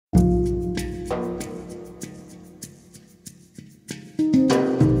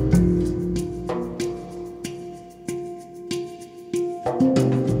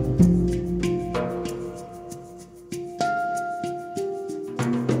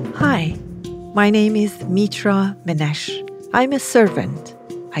My name is Mitra. I'm a servant.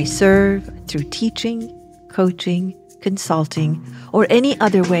 I serve through teaching, coaching, consulting, or any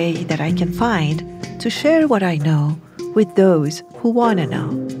other way that I can find to share what I know with those who want to know.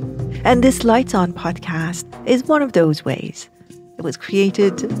 And this LUAN Podcast is one of those ways. It was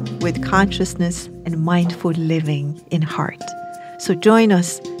created with consciousness and mindful living in heart. So join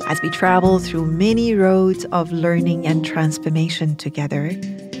us as we travel through many roads of learning and transformation together.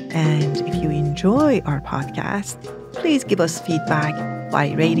 And if you enjoy our podcast, please give us feedback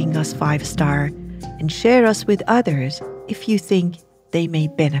by rating us 5-star and share us with others if you think they may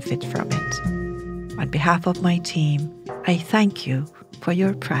benefit from it. On behalf of my team, I thank you for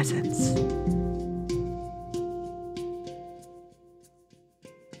your presence.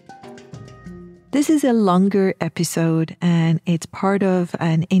 This is a longer episode, and it's part of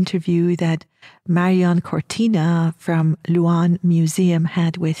an interview that Marion Cortina from LUAN Museum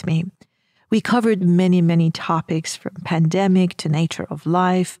had with me. We covered many topics from pandemic to nature of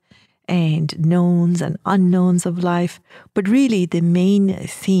life and knowns and unknowns of life. But really the main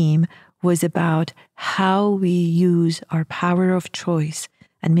theme was about how we use our power of choice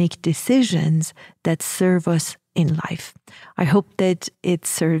and make decisions that serve us in life. I hope that it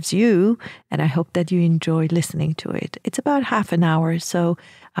serves you, and I hope that you enjoy listening to it. It's about half an hour, so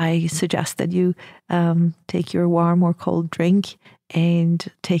I suggest that you take your warm or cold drink and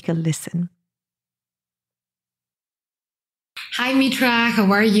take a listen. Hi, Mitra.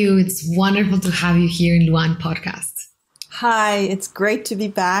 How are you? It's wonderful to have you here in LUAN Podcast. Hi, it's great to be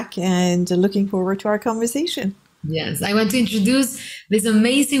back and looking forward to our conversation. Yes, I want to introduce this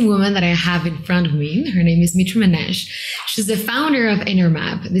amazing woman that I have in front of me. Her name is Mitra. She's the founder of Inner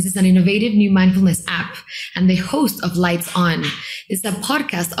Map. This is an innovative new mindfulness app and the host of Lights On. It's a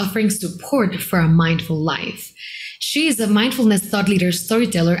podcast offering support for a mindful life. She is a mindfulness thought leader,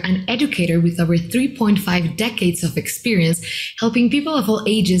 storyteller, and educator with over 3.5 decades of experience, helping people of all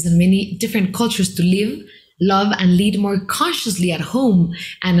ages and many different cultures to live, love, and lead more consciously at home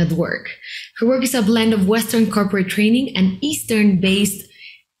and at work. Her work is a blend of Western corporate training and Eastern-based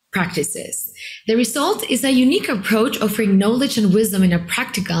practices. The result is a unique approach offering knowledge and wisdom in a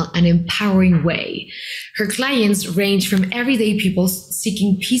practical and empowering way. Her clients range from everyday people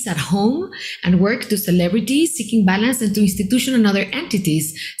seeking peace at home and work to celebrities seeking balance and to institutional and other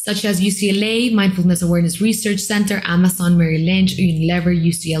entities such as UCLA, Mindfulness Awareness Research Center, Amazon, Merrill Lynch, Unilever,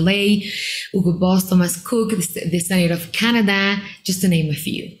 UCLA, Hugo Boss, Thomas Cook, the Senate of Canada, just to name a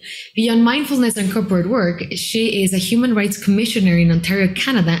few. Beyond mindfulness and corporate work, she is a human rights commissioner in Ontario,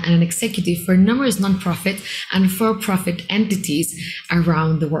 Canada, and an executive for numerous nonprofit and for-profit entities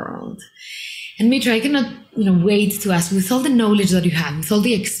around the world. And Mitra, I cannot wait to ask, with all the knowledge that you have, with all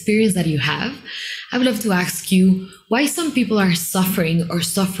the experience that you have, I would love to ask you why some people are suffering or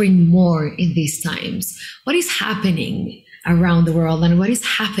suffering more in these times. What is happening around the world and what is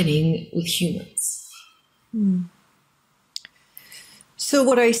happening with humans? So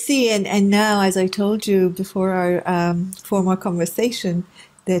what I see, and now, as I told you before our formal conversation,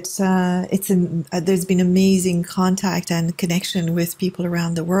 that there's been amazing contact and connection with people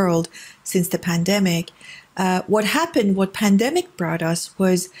around the world since the pandemic. What pandemic brought us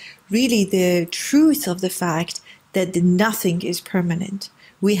was really the truth of the fact that nothing is permanent.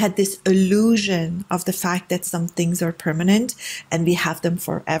 We had this illusion of the fact that some things are permanent and we have them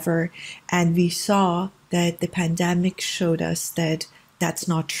forever. And we saw that the pandemic showed us that that's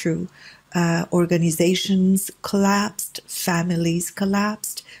not true. Organizations collapsed, families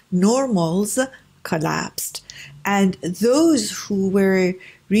collapsed, normals collapsed. And those who were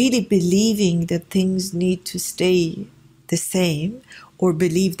really believing that things need to stay the same or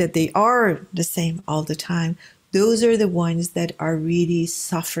believe that they are the same all the time, those are the ones that are really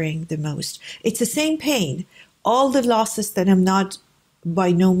suffering the most. It's the same pain. All the losses that I'm not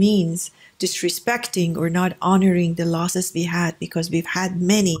by no means disrespecting or not honoring the losses we had, because we've had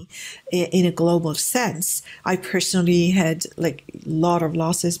many in a global sense. I personally had a lot of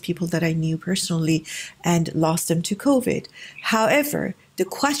losses, people that I knew personally, and lost them to COVID. However,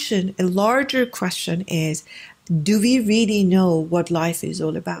 a larger question is, do we really know what life is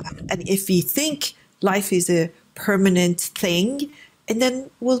all about? And if we think life is a permanent thing, and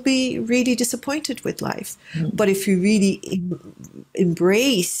then we'll be really disappointed with life. But if you really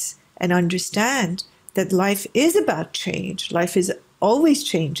embrace and understand that life is about change, life is always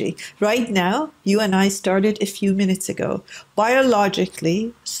changing. Right now, you and I started a few minutes ago.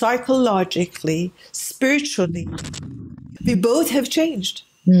 Biologically, psychologically, spiritually, we both have changed.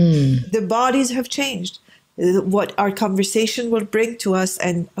 The bodies have changed. What our conversation will bring to us,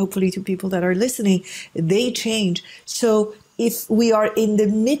 and hopefully to people that are listening, they change. So if we are in the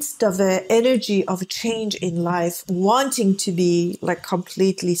midst of an energy of change in life, wanting to be like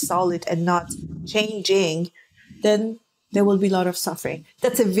completely solid and not changing, then there will be a lot of suffering.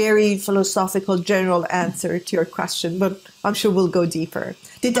 That's a very philosophical, general answer to your question, but I'm sure we'll go deeper.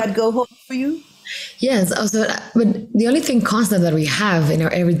 Did that go home for you? Yes, also, but the only thing constant that we have in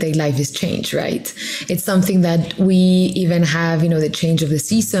our everyday life is change, right? It's something that we even have, the change of the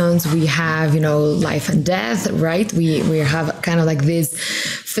seasons. We have, life and death, right? We have kind of like this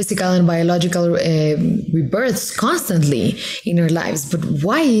physical and biological rebirths constantly in our lives. But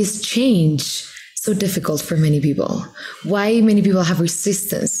why is change so difficult for many people? Why many people have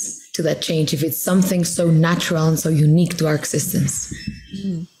resistance to that change if it's something so natural and so unique to our existence?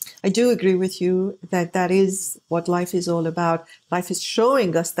 I do agree with you that is what life is all about. Life is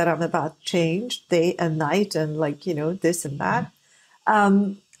showing us that I'm about change day and night and this and that.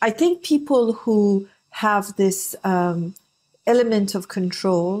 I think people who have this element of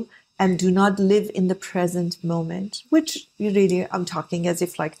control and do not live in the present moment, which really I'm talking as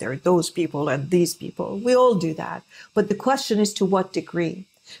if like there are those people and these people. We all do that. But the question is to what degree?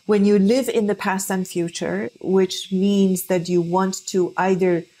 When you live in the past and future, which means that you want to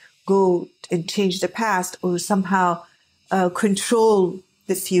either go and change the past or somehow control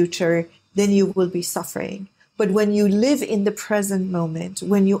the future, then you will be suffering. But when you live in the present moment,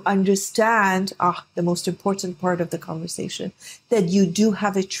 when you understand, the most important part of the conversation, that you do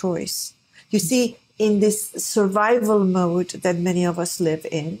have a choice. You see, in this survival mode that many of us live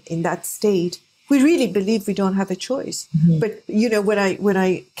in that state, we really believe we don't have a choice. Mm-hmm. But, when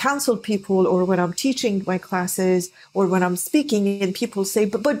I counsel people or when I'm teaching my classes or when I'm speaking and people say,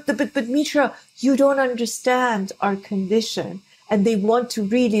 but Mitra, you don't understand our condition. And they want to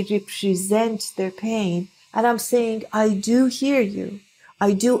really represent their pain. And I'm saying, I do hear you.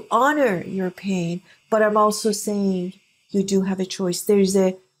 I do honor your pain, but I'm also saying you do have a choice. There's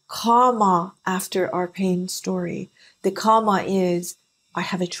a karma after our pain story. The karma is, I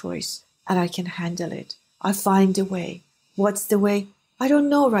have a choice. And I can handle it. I find a way. What's the way? I don't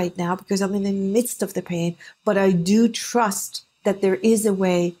know right now because I'm in the midst of the pain, but I do trust that there is a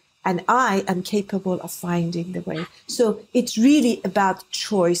way and I am capable of finding the way. So it's really about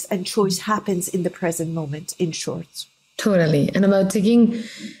choice, and choice happens in the present moment, in short. Totally. And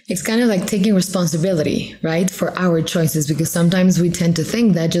it's kind of like taking responsibility, right, for our choices, because sometimes we tend to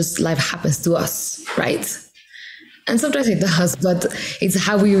think that just life happens to us, right? And sometimes it does, but it's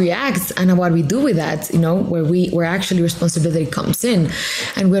how we react and what we do with that, where actually responsibility comes in.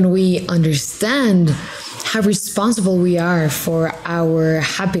 And when we understand how responsible we are for our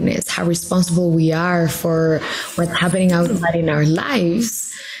happiness, how responsible we are for what's happening outside in our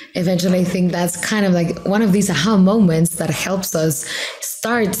lives, eventually I think that's kind of like one of these aha moments that helps us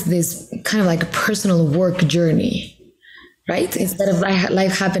start this kind of like personal work journey. Right? Instead of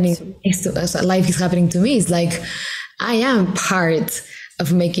life is happening to me. It's like I am part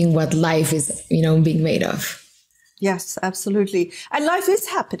of making what life is, being made of. Yes, absolutely. And life is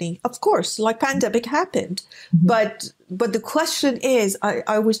happening, of course, like pandemic happened. Mm-hmm. But the question is, I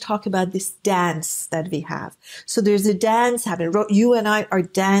always talk about this dance that we have. So there's a dance happening. You and I are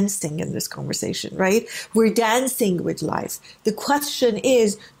dancing in this conversation, right? We're dancing with life. The question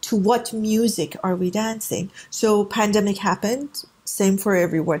is, to what music are we dancing? So pandemic happened, same for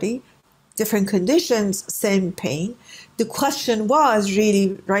everybody. Different conditions, same pain. The question was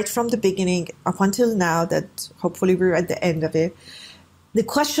really right from the beginning up until now that hopefully we're at the end of it. The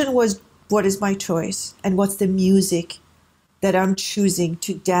question was, what is my choice? And what's the music that I'm choosing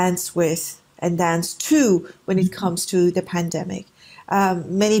to dance with and dance to when it comes to the pandemic?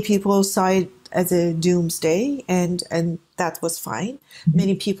 Many people saw it as a doomsday and that was fine.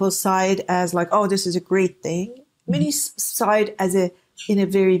 Many people saw it as like, oh, this is a great thing. Many saw it as in a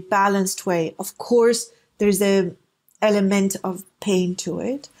very balanced way. Of course, there's a element of pain to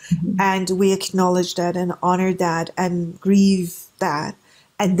it. Mm-hmm. And we acknowledge that and honor that and grieve that.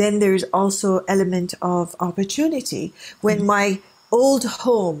 And then there's also element of opportunity. When my old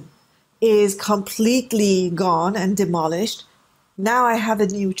home is completely gone and demolished, now I have a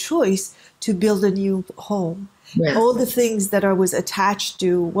new choice to build a new home. Yeah. All the things that I was attached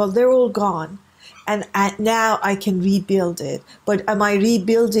to, well, they're all gone. And now I can rebuild it. But am I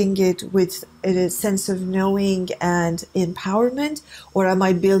rebuilding it with a sense of knowing and empowerment? Or am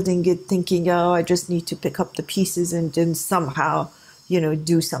I building it thinking, oh, I just need to pick up the pieces and then somehow,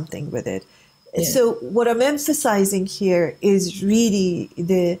 do something with it? Yeah. So what I'm emphasizing here is really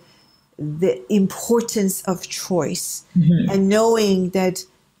the importance of choice, mm-hmm. and knowing that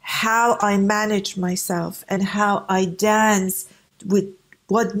how I manage myself and how I dance with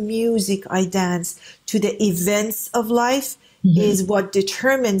what music I dance to the events of life is what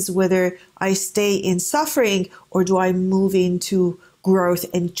determines whether I stay in suffering or do I move into growth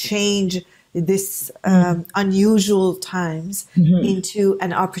and change this unusual times into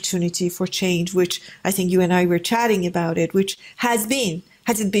an opportunity for change, which I think you and I were chatting about it, which has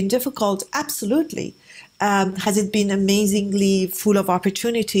it been difficult? Absolutely. Has it been amazingly full of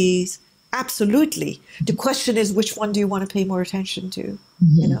opportunities? Absolutely. The question is, which one do you want to pay more attention to?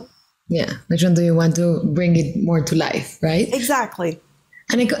 You know? Yeah. Which one do you want to bring it more to life, right? Exactly.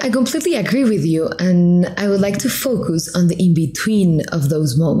 And I completely agree with you. And I would like to focus on the in-between of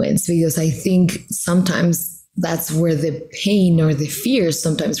those moments, because I think sometimes that's where the pain or the fear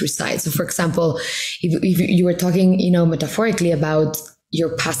sometimes resides. So for example, if you were talking, metaphorically about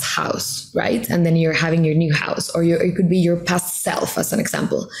your past house, right? And then you're having your new house, or it could be your past self as an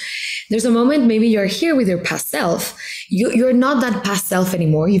example. There's a moment maybe you're here with your past self. You're not that past self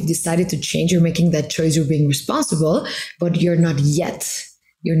anymore. You've decided to change. You're making that choice. You're being responsible, but you're not yet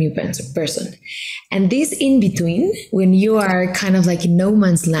your new person. And this in between, when you are kind of like in no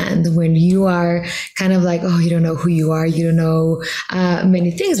man's land, when you are kind of like, oh, you don't know who you are, you don't know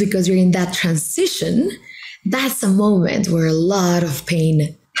many things because you're in that transition, that's a moment where a lot of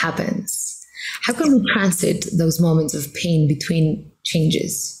pain happens. How can we transit those moments of pain between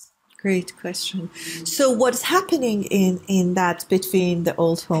changes? Great question. So what's happening in that between the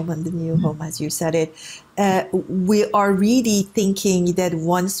old home and the new home, as you said it, we are really thinking that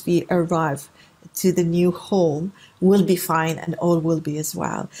once we arrive to the new home, we'll be fine and all will be as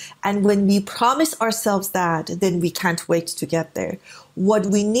well. And when we promise ourselves that, then we can't wait to get there. What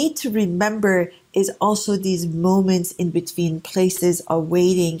we need to remember is also these moments in between places of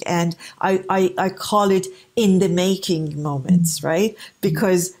waiting. And I call it in the making moments, right?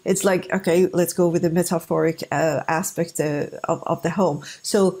 Because it's like, okay, let's go with the metaphoric aspect of the home.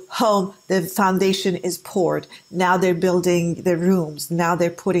 So home, the foundation is poured. Now they're building the rooms. Now they're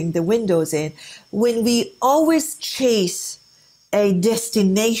putting the windows in. When we always chase a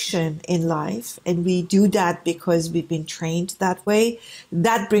destination in life, and we do that because we've been trained that way,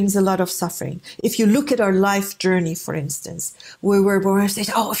 that brings a lot of suffering. If you look at our life journey, for instance, where we're born, I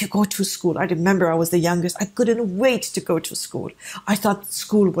say, oh, if you go to school, I remember I was the youngest. I couldn't wait to go to school. I thought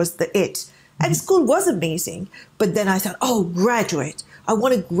school was the it. And school was amazing. But then I thought, oh, graduate. I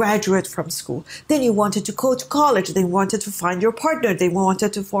want to graduate from school. Then you wanted to go to college. They wanted to find your partner. They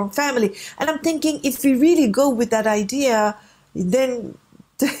wanted to form family. And I'm thinking, if we really go with that idea, then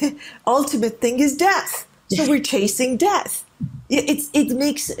the ultimate thing is death. So we're chasing death. It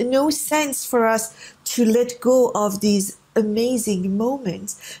makes no sense for us to let go of these amazing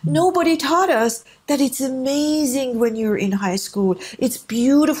moments. Nobody taught us that it's amazing when you're in high school. It's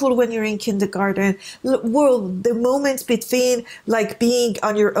beautiful when you're in kindergarten. The moments between like being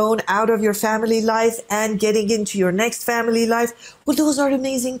on your own out of your family life and getting into your next family life, well, those are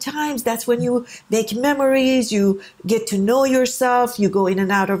amazing times. That's when you make memories, you get to know yourself, you go in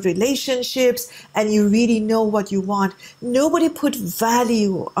and out of relationships, and you really know what you want. Nobody put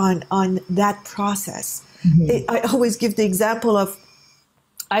value on that process. I always give the example of,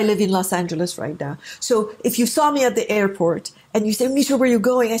 I live in Los Angeles right now. So if you saw me at the airport and you say, Mitra, where are you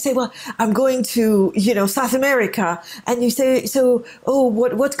going? I say, well, I'm going to, South America. And you say, so, oh,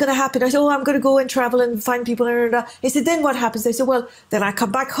 what's going to happen? I say, oh, I'm going to go and travel and find people. I said, then what happens? I said, well, then I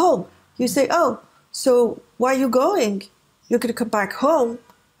come back home. You say, oh, so why are you going? You're going to come back home.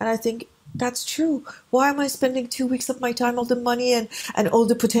 And I think, that's true. Why am I spending 2 weeks of my time, all the money and all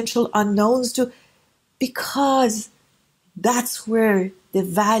the potential unknowns because that's where the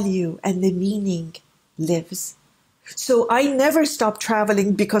value and the meaning lives. So I never stop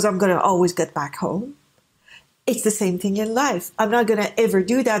traveling because I'm going to always get back home. It's the same thing in life. I'm not going to ever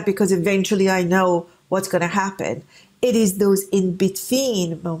do that because eventually I know what's going to happen. It is those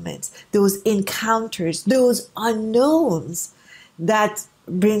in-between moments, those encounters, those unknowns that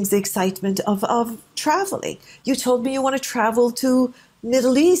brings the excitement of traveling. You told me you want to travel to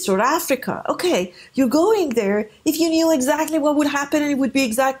Middle East or Africa. Okay, you're going there. If you knew exactly what would happen and it would be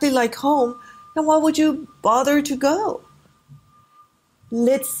exactly like home, then why would you bother to go?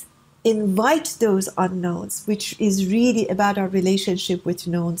 Let's invite those unknowns, which is really about our relationship with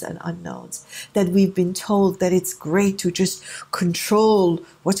knowns and unknowns, that we've been told that it's great to just control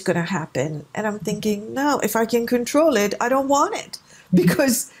what's going to happen. And I'm thinking, no, if I can control it, I don't want it,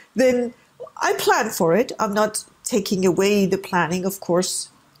 because then I plan for it. I'm not taking away the planning, of course,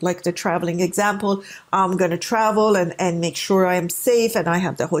 like the traveling example. I'm going to travel and make sure I am safe and I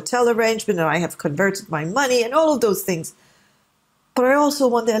have the hotel arrangement and I have converted my money and all of those things. But I also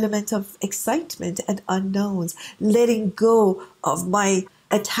want the element of excitement and unknowns, letting go of my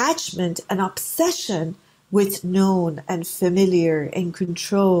attachment and obsession with known and familiar and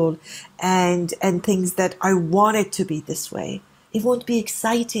control and things that I want it to be this way. It won't be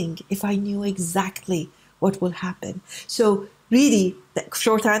exciting if I knew exactly what will happen. So really, the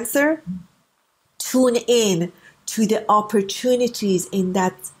short answer, tune in to the opportunities in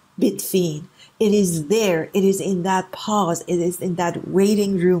that between. It is there. It is in that pause. It is in that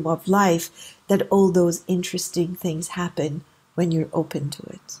waiting room of life that all those interesting things happen when you're open to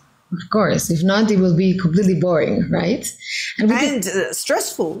it. Of course. If not, it will be completely boring, right? And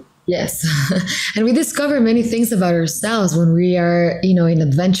stressful. Yes. And we discover many things about ourselves when we are, in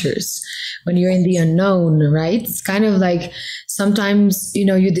adventures, when you're in the unknown, right? It's kind of like sometimes,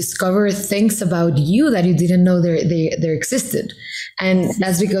 you discover things about you that you didn't know they existed. And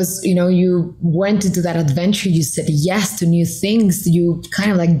that's because, you went into that adventure, you said yes to new things, you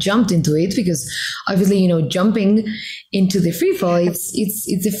kind of like jumped into it because obviously, jumping into the free fall, it's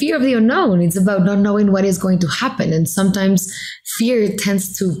the fear of the unknown. It's about not knowing what is going to happen. And sometimes fear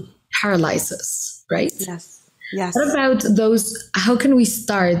tends to paralyze us, right? Yes. Yes. What about those? How can we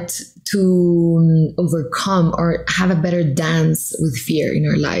start to overcome or have a better dance with fear in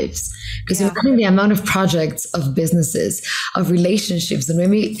our lives? Because imagine the amount of projects, of businesses, of relationships that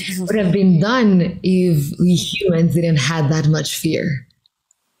maybe would have been done if we humans didn't have that much fear.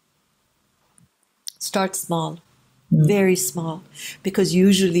 Start small, very small, because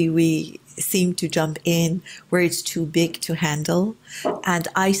usually we seem to jump in where it's too big to handle. And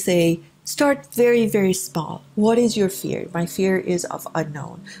I say, start very, very small. What is your fear? My fear is of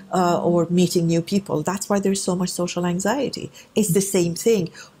unknown or meeting new people. That's why there's so much social anxiety. It's the same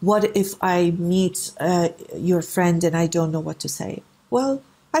thing. What if I meet your friend and I don't know what to say? Well,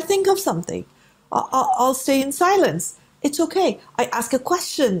 I think of something. I'll stay in silence. It's okay. I ask a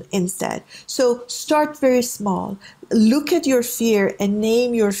question instead. So start very small. Look at your fear and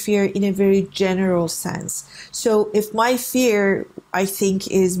name your fear in a very general sense. So if my fear, I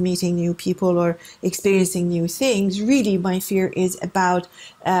think, is meeting new people or experiencing new things, really my fear is about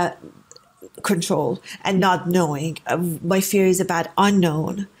control and not knowing. My fear is about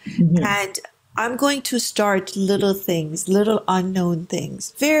unknown. Mm-hmm. And I'm going to start little things, little unknown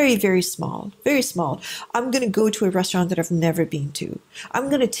things, very, very small, very small. I'm going to go to a restaurant that I've never been to. I'm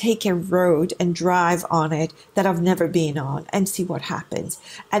going to take a road and drive on it that I've never been on and see what happens.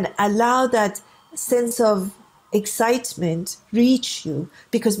 And allow that sense of excitement reach you,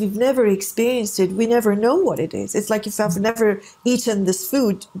 because we've never experienced it. We never know what it is. It's like if I've never eaten this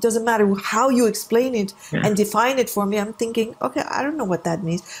food, it doesn't matter how you explain it and define it for me. I'm thinking, okay, I don't know what that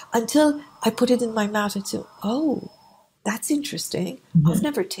means until I put it in my mouth and say, oh, that's interesting. Mm-hmm. I've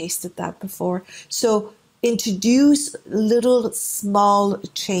never tasted that before. So introduce little small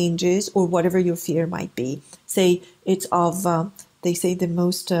changes or whatever your fear might be. Say it's of, they say the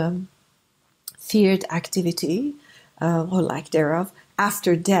most feared activity or lack thereof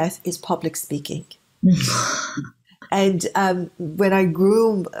after death is public speaking. And when I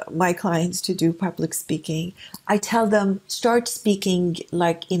groom my clients to do public speaking, I tell them, start speaking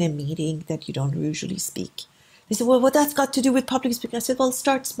like in a meeting that you don't usually speak. They say, well, what that's got to do with public speaking? I said, well,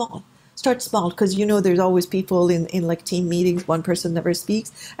 start small. Start small, because there's always people in like team meetings, one person never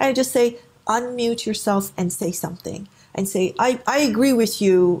speaks. And I just say, unmute yourself and say something. And say, I agree with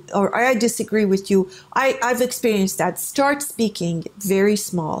you, or I disagree with you. I've experienced that. Start speaking very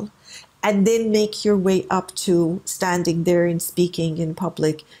small, and then make your way up to standing there and speaking in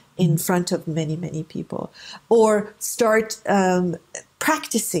public in front of many, many people. Or start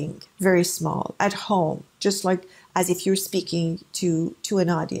practicing very small at home, just like as if you're speaking to an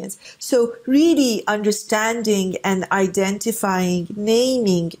audience. So really understanding and identifying,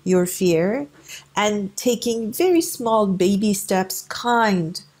 naming your fear, and taking very small baby steps,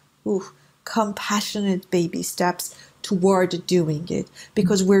 compassionate baby steps toward doing it.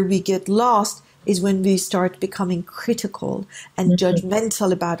 Because where we get lost is when we start becoming critical and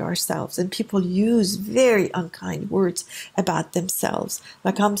judgmental about ourselves. And people use very unkind words about themselves.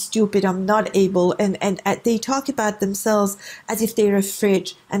 Like, I'm stupid, I'm not able. And they talk about themselves as if they're a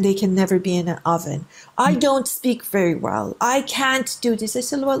fridge and they can never be in an oven. I don't speak very well. I can't do this. I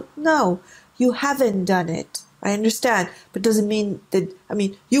said, well, no, you haven't done it. I understand, but doesn't mean that,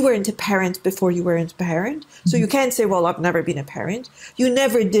 you weren't a parent before you weren't a parent. So you can't say, well, I've never been a parent. You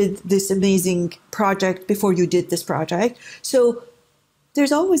never did this amazing project before you did this project. So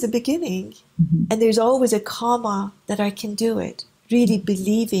there's always a beginning and there's always a comma that I can do it. Really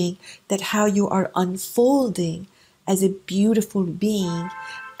believing that how you are unfolding as a beautiful being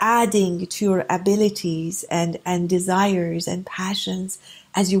adding to your abilities and desires and passions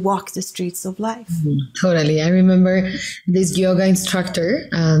as you walk the streets of life. Totally. I remember this yoga instructor,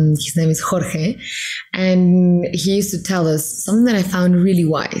 his name is Jorge, and he used to tell us something that I found really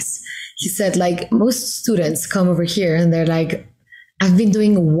wise. He said, like, most students come over here and they're like, I've been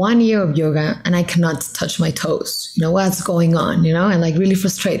doing 1 year of yoga and I cannot touch my toes. You know, what's going on? You know, and like really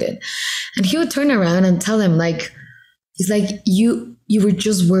frustrated. And he would turn around and tell them, like, it's like you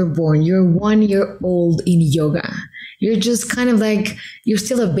were born. You're 1 year old in yoga. You're just kind of like, you're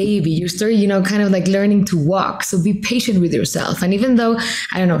still a baby. You're still, you know, kind of like learning to walk. So be patient with yourself. And even though,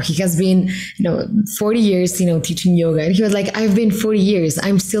 I don't know, he has been, 40 years, teaching yoga. And he was like, I've been 40 years.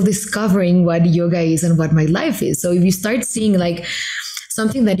 I'm still discovering what yoga is and what my life is. So if you start seeing like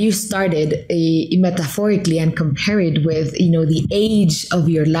something that you started metaphorically and compare it with, the age of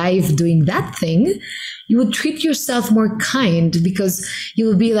your life doing that thing, you would treat yourself more kind, because you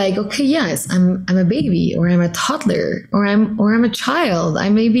will be like, okay, yes, I'm a baby, or I'm a toddler, or I'm a child. I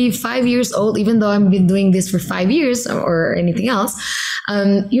may be 5 years old, even though I've been doing this for 5 years or anything else.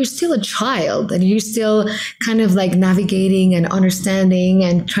 You're still a child, and you're still kind of like navigating and understanding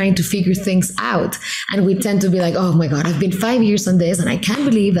and trying to figure things out. And we tend to be like, oh my God, I've been 5 years on this and I can't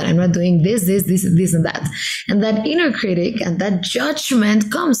believe that I'm not doing this, and that. And that inner critic and that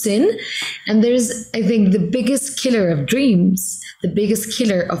judgment comes in. And there's, I think, the biggest killer of dreams, the biggest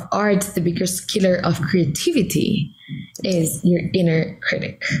killer of art, the biggest killer of creativity is your inner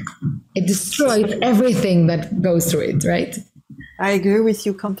critic. It destroys everything that goes through it, right? I agree with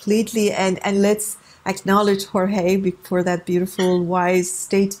you completely. And let's acknowledge Jorge for that beautiful, wise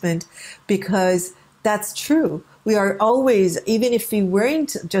statement, because that's true. We are always, even if we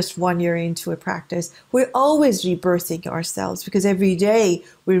weren't just 1 year into a practice, we're always rebirthing ourselves, because every day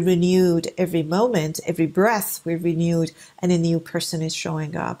we're renewed, every moment, every breath we're renewed, and a new person is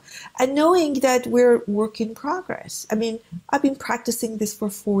showing up. And knowing that we're work in progress. I mean, I've been practicing this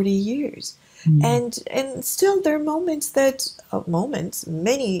for 40 years. And still there are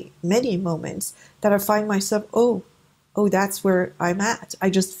many moments that I find myself, oh, that's where I'm at.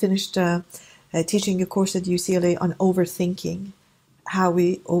 I just finished teaching a course at UCLA on overthinking, how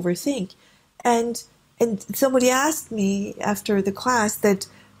we overthink. And somebody asked me after the class that,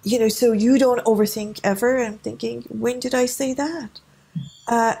 so you don't overthink ever? I'm thinking, when did I say that?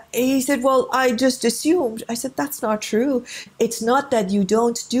 He said, well, I just assumed. I said, that's not true. It's not that you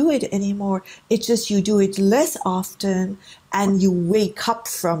don't do it anymore. It's just you do it less often and you wake up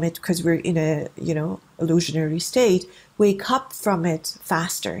from it, because we're in a, illusionary state, wake up from it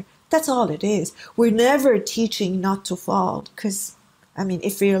faster. That's all it is. We're never teaching not to fall, because,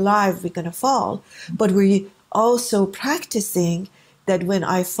 if we're alive, we're going to fall. But we're also practicing that when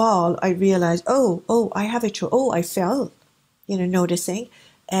I fall, I realize, I have a choice. I fell. Noticing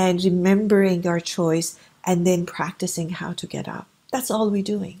and remembering our choice, and then practicing how to get up. That's all we're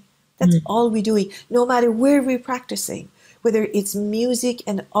doing. That's all we're doing, no matter where we're practicing, whether it's music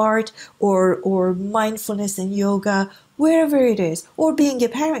and art or mindfulness and yoga, wherever it is, or being a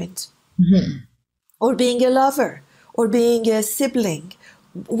parent, or being a lover, or being a sibling.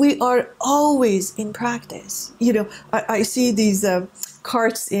 We are always in practice. I see these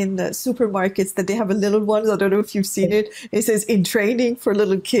carts in supermarkets that they have a little one. I don't know if you've seen it. It says in training for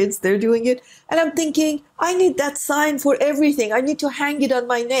little kids. They're doing it. And I'm thinking, I need that sign for everything. I need to hang it on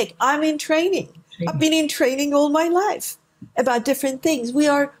my neck. I'm in training. I've been in training all my life about different things. We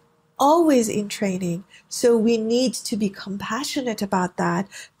are always in training. So we need to be compassionate about that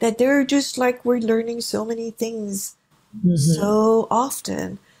they're just like, we're learning so many things so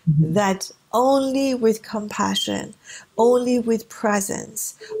often, that only with compassion, only with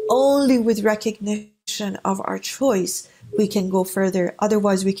presence, only with recognition of our choice, we can go further.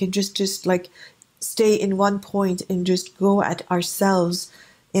 Otherwise, we can just like stay in one point and just go at ourselves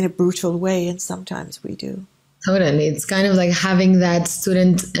in a brutal way. And sometimes we do. Totally. It's kind of like having that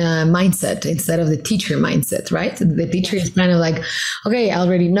student mindset instead of the teacher mindset, right? The teacher is kind of like, okay, I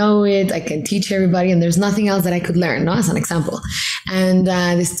already know it. I can teach everybody and there's nothing else that I could learn, no? As an example. And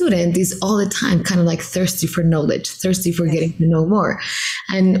the student is all the time kind of like thirsty for knowledge, thirsty for getting to know more.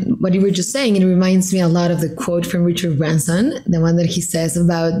 And what you were just saying, it reminds me a lot of the quote from Richard Branson, the one that he says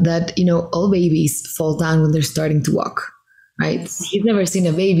about that, all babies fall down when they're starting to walk. Right? He's never seen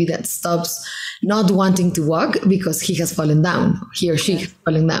a baby that stops not wanting to walk because he has fallen down, he or she has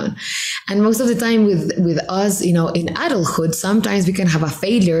fallen down. And most of the time with us, in adulthood, sometimes we can have a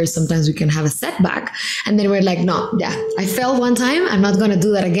failure, sometimes we can have a setback. And then we're like, no, I fell one time, I'm not going to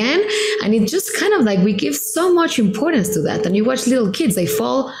do that again. And it's just kind of like we give so much importance to that. And you watch little kids, they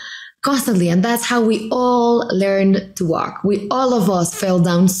fall constantly. And that's how we all learned to walk. All of us fell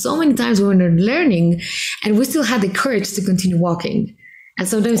down so many times when we were learning, and we still had the courage to continue walking. And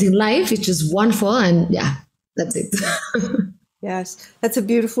sometimes in life, it's just one fall and yeah, that's it. Yes, that's a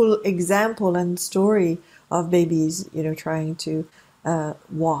beautiful example and story of babies, trying to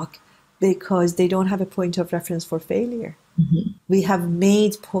walk because they don't have a point of reference for failure. Mm-hmm. We have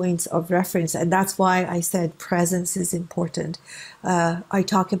made points of reference, and that's why I said presence is important. I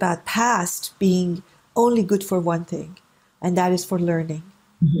talk about past being only good for one thing, and that is for learning.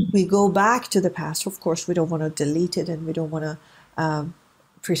 Mm-hmm. We go back to the past. Of course, we don't want to delete it, and we don't want to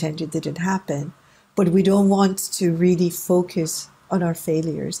pretend it didn't happen. But we don't want to really focus on our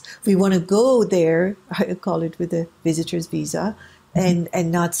failures. We want to go there, I call it with a visitor's visa, and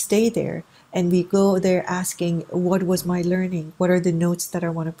not stay there. And we go there asking, what was my learning? What are the notes that I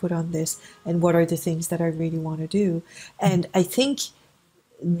want to put on this? And what are the things that I really want to do? And I think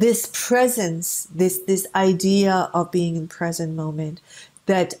this presence, this idea of being in present moment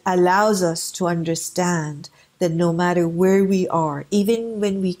that allows us to understand that no matter where we are, even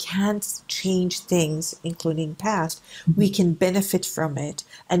when we can't change things, including past, we can benefit from it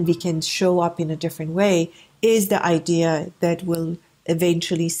and we can show up in a different way, is the idea that will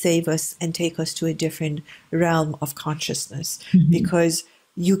eventually save us and take us to a different realm of consciousness. Mm-hmm. Because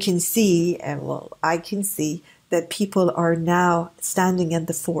you can see, and well, I can see that people are now standing at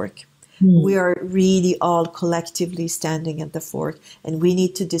the fork. We are really all collectively standing at the fork, and we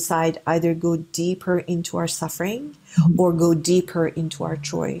need to decide either go deeper into our suffering or go deeper into our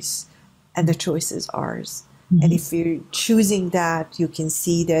choice. And the choice is ours. Mm-hmm. And if you're choosing that, you can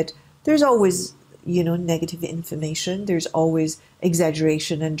see that there's always, negative information. There's always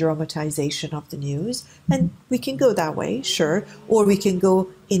exaggeration and dramatization of the news. And we can go that way, sure. Or we can go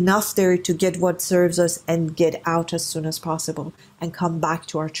enough there to get what serves us and get out as soon as possible and come back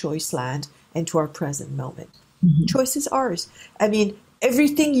to our choice land and to our present moment. Mm-hmm. Choice is ours. I mean,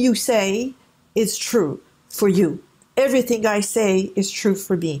 everything you say is true for you. Everything I say is true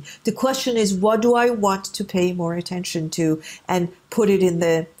for me. The question is, what do I want to pay more attention to and put it in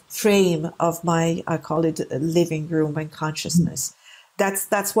the frame of my, I call it living room and consciousness.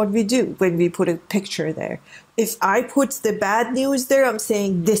 That's what we do when we put a picture there. If I put the bad news there, I'm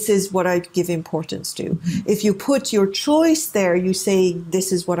saying this is what I give importance to. If you put your choice there, you say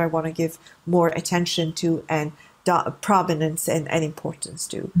this is what I want to give more attention to and prominence and importance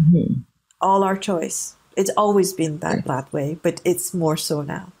to. Mm-hmm. All our choice. It's always been that way, but it's more so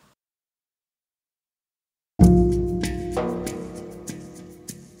now.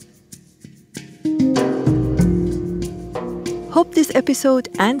 Hope this episode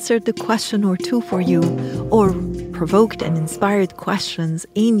answered the question or two for you, or provoked and inspired questions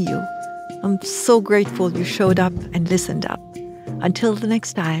in you. I'm so grateful you showed up and listened up. Until the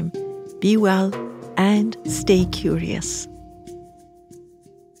next time, be well and stay curious.